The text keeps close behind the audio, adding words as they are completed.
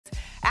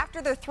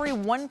After their 3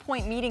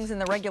 one-point meetings in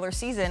the regular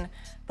season,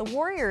 the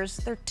Warriors,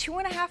 they're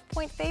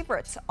 2.5-point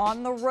favorites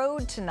on the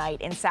road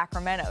tonight in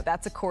Sacramento.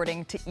 That's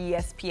according to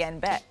ESPN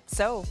Bet.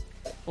 So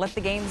let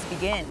the games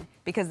begin,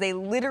 because they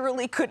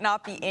literally could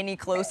not be any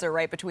closer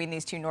right between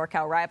these two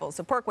NorCal rivals.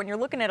 So, Perk, when you're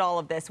looking at all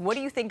of this, what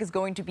do you think is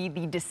going to be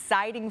the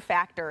deciding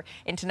factor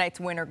in tonight's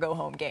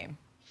win-or-go-home game?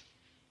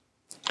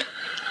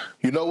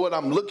 You know what?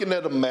 I'm looking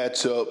at a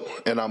matchup,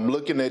 and I'm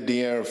looking at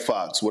De'Aaron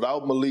Fox.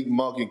 Without Malik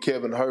Monk and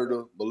Kevin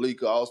Huerter,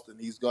 Malika Austin,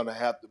 he's going to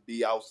have to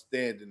be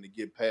outstanding to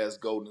get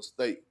past Golden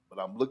State. But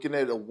I'm looking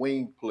at a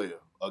wing player,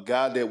 a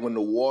guy that when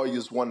the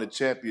Warriors won the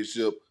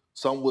championship,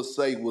 some would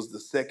say was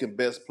the second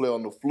best player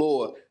on the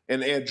floor,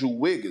 and Andrew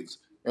Wiggins.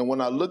 And when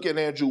I look at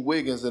Andrew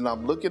Wiggins and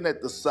I'm looking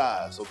at the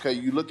size, okay,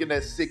 you're looking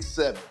at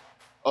 6'7",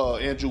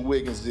 Andrew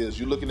Wiggins is.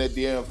 You're looking at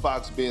De'Aaron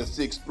Fox being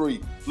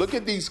 6'3". Look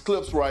at these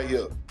clips right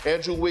here.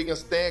 Andrew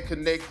Wiggins staying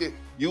connected,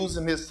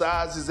 using his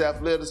size, his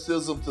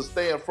athleticism to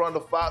stay in front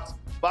of Fox.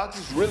 Fox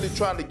is really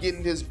trying to get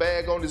in his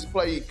bag on this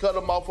play. He cut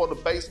him off on the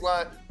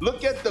baseline.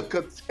 Look at the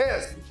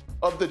contest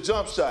of the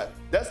jump shot.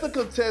 That's the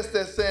contest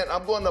that's saying,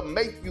 I'm going to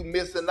make you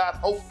miss and not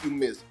hope you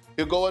miss.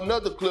 Here go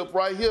another clip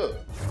right here.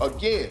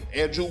 Again,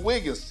 Andrew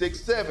Wiggins,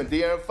 6'7",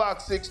 De'Aaron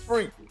Fox,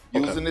 6'3",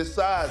 using his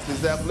size,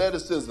 his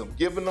athleticism,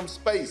 giving them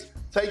space,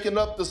 taking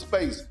up the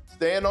space,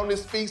 staying on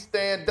his feet,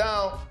 staying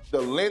down. The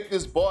length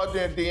is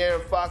bothering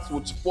De'Aaron Fox,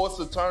 which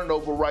forced a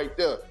turnover right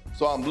there.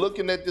 So I'm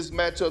looking at this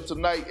matchup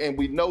tonight, and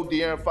we know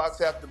De'Aaron Fox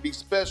have to be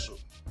special.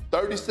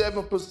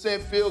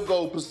 37% field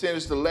goal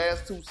percentage the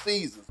last 2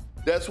 seasons.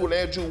 That's what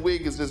Andrew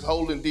Wiggins is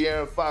holding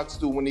De'Aaron Fox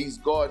to when he's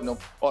guarding him,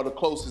 or the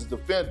closest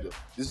defender.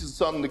 This is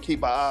something to keep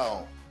an eye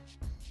on.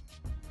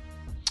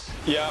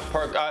 Yeah,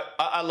 Perk,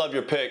 I love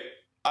your pick.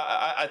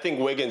 I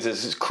think Wiggins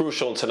is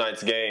crucial in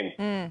tonight's game.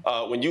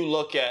 When you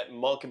look at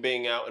Monk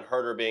being out and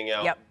Huerter being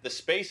out, the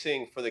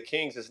spacing for the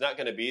Kings is not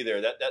going to be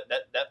there.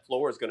 That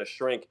floor is going to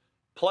shrink.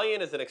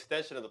 Play-in is an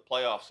extension of the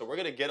playoffs, so we're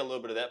going to get a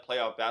little bit of that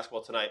playoff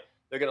basketball tonight.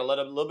 They're going to let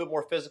a little bit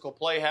more physical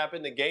play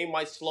happen. The game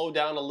might slow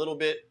down a little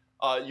bit.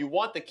 You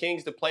want the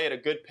Kings to play at a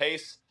good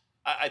pace.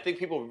 I think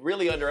people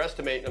really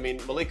underestimate. I mean,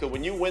 Malika,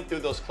 when you went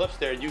through those clips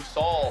there, you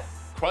saw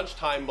crunch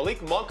time.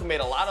 Malik Monk made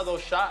a lot of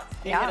those shots.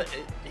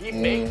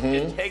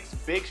 It takes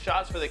big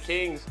shots for the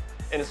Kings,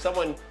 and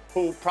someone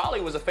who probably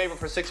was a favorite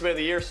for Sixth Man of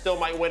the Year still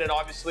might win it.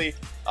 Obviously,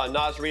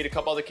 Naz Reid, a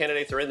couple other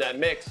candidates are in that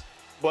mix,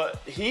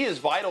 but he is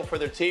vital for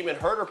their team, and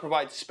Huerter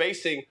provides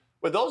spacing.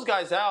 With those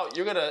guys out,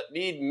 you're going to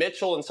need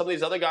Mitchell and some of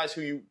these other guys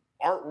who you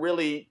aren't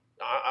really,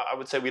 I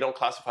would say we don't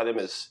classify them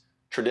as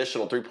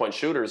traditional three-point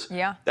shooters.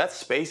 That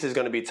space is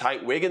going to be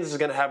tight. Wiggins is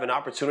going to have an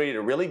opportunity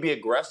to really be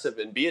aggressive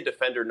and be a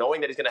defender,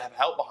 knowing that he's going to have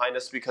help behind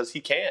us because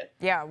he can.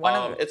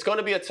 It's going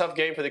to be a tough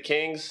game for the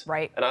Kings,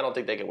 and I don't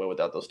think they can win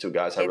without those two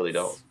guys. I really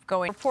don't.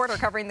 Reporter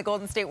covering the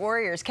Golden State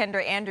Warriors,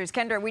 Kendra Andrews.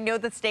 Kendra, we know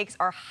the stakes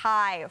are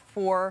high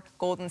for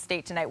Golden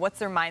State tonight. What's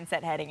their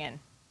mindset heading in?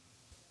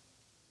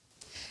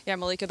 Yeah,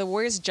 Malika, the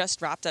Warriors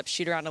just wrapped up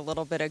shoot-around a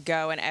little bit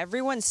ago, and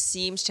everyone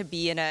seems to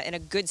be in a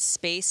good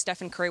space.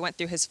 Stephen Curry went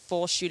through his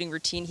full shooting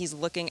routine. He's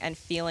looking and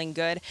feeling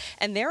good,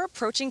 and they're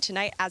approaching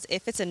tonight as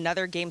if it's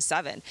another Game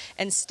 7.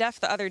 And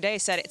Steph the other day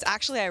said it's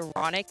actually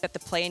ironic that the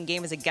play-in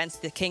game is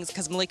against the Kings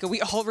because, Malika,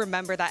 we all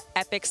remember that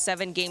epic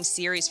 7-game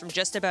series from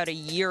just about a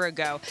year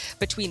ago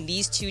between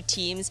these two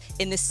teams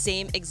in the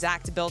same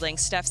exact building.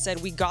 Steph said,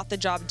 we got the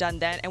job done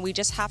then, and we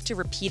just have to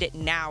repeat it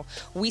now.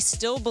 We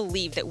still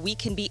believe that we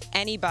can beat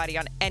anybody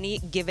on any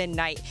given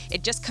night.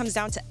 It just comes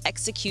down to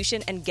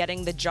execution and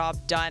getting the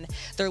job done.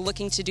 They're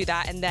looking to do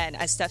that, and then,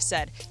 as Steph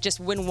said, just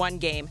win one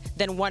game,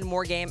 then one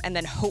more game, and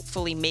then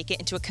hopefully make it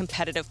into a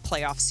competitive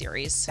playoff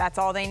series. That's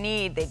all they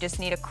need. They just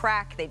need a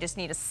crack. They just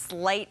need a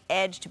slight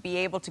edge to be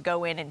able to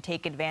go in and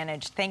take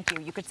advantage. Thank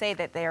you. You could say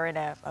that they're in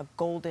a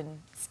golden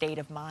state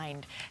of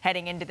mind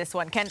heading into this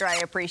one. Kendra, I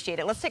appreciate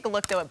it. Let's take a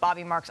look, though, at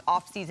Bobby Marks'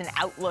 offseason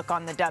outlook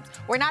on the Dubs.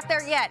 We're not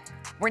there yet.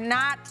 We're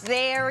not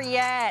there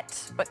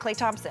yet. But Klay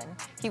Thompson,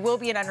 he will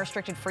be an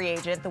unrestricted free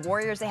agent. The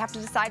Warriors, they have to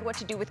decide what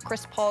to do with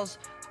Chris Paul's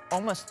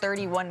almost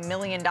 $31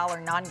 million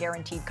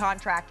non-guaranteed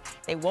contract.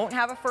 They won't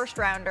have a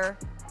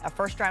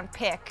first-round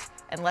pick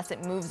unless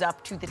it moves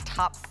up to the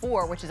top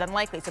 4, which is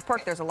unlikely. So,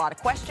 Perk, there's a lot of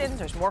questions.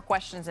 There's more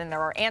questions than there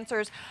are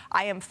answers.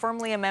 I am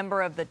firmly a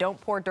member of the Don't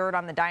Pour Dirt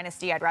on the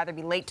Dynasty. I'd rather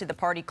be late to the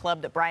party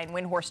club that Brian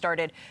Windhorst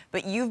started.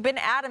 But you've been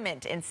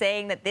adamant in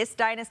saying that this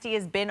dynasty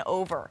has been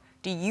over.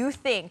 Do you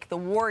think the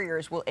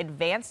Warriors will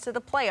advance to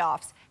the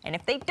playoffs? And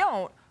if they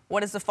don't,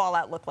 what does the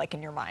fallout look like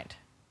in your mind?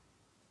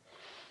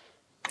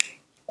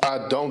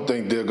 I don't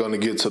think they're going to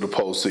get to the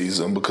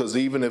postseason because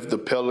even if the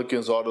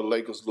Pelicans or the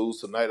Lakers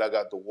lose tonight, I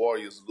got the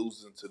Warriors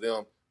losing to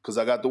them because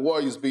I got the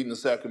Warriors beating the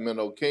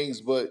Sacramento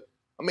Kings. But,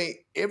 I mean,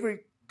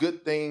 every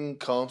good thing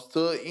comes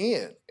to an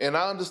end. And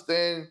I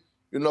understand,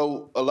 you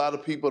know, a lot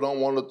of people don't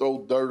want to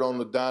throw dirt on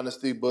the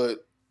dynasty,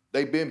 but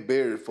they've been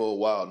buried for a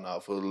while now,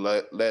 for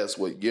the last,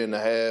 year and a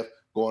half,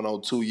 going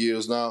on 2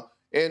 years now.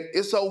 And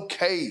it's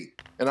okay.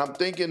 And I'm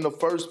thinking the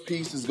first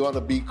piece is going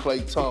to be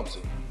Klay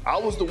Thompson. I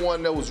was the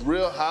one that was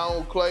real high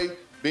on Klay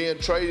being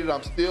traded.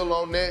 I'm still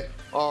on that.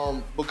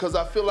 because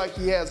I feel like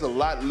he has a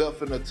lot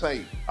left in the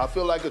tank. I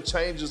feel like a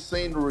change of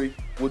scenery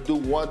would do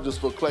wonders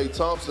for Klay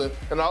Thompson.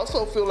 And I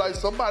also feel like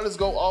somebody's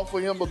going to offer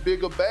him a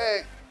bigger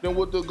bag than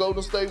what the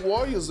Golden State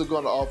Warriors are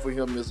going to offer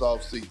him this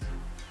offseason.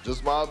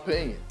 Just my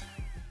opinion.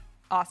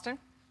 Austin?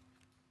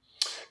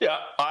 Yeah,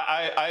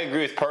 I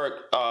agree with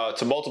Perk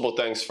to multiple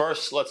things.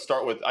 First, let's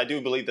start with, I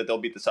do believe that they'll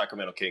beat the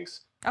Sacramento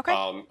Kings.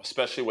 Okay.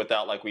 Especially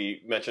without, like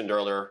we mentioned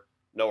earlier,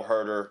 no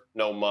Herter,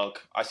 no Monk.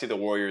 I see the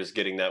Warriors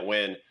getting that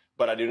win,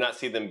 but I do not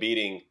see them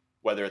beating,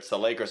 whether it's the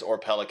Lakers or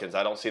Pelicans.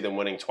 I don't see them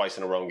winning twice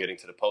in a row and getting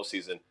to the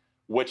postseason,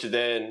 which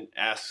then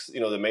asks,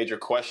 the major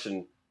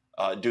question,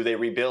 do they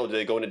rebuild? Do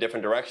they go in a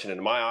different direction?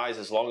 In my eyes,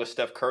 as long as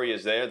Steph Curry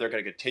is there, they're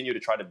going to continue to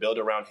try to build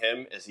around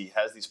him as he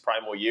has these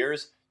primal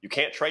years. You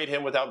can't trade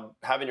him without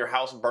having your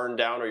house burned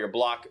down or your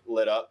block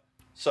lit up.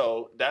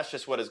 So that's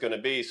just what it's going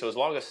to be. So as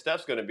long as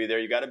Steph's going to be there,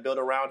 you got to build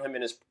around him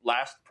in his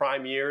last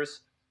prime years.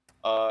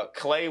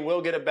 Klay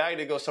will get a bag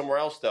to go somewhere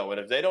else, though. And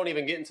if they don't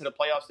even get into the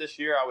playoffs this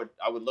year,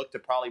 I would look to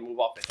probably move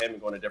off of him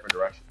and go in a different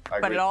direction.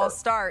 But it all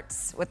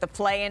starts with the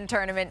play-in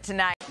tournament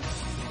tonight.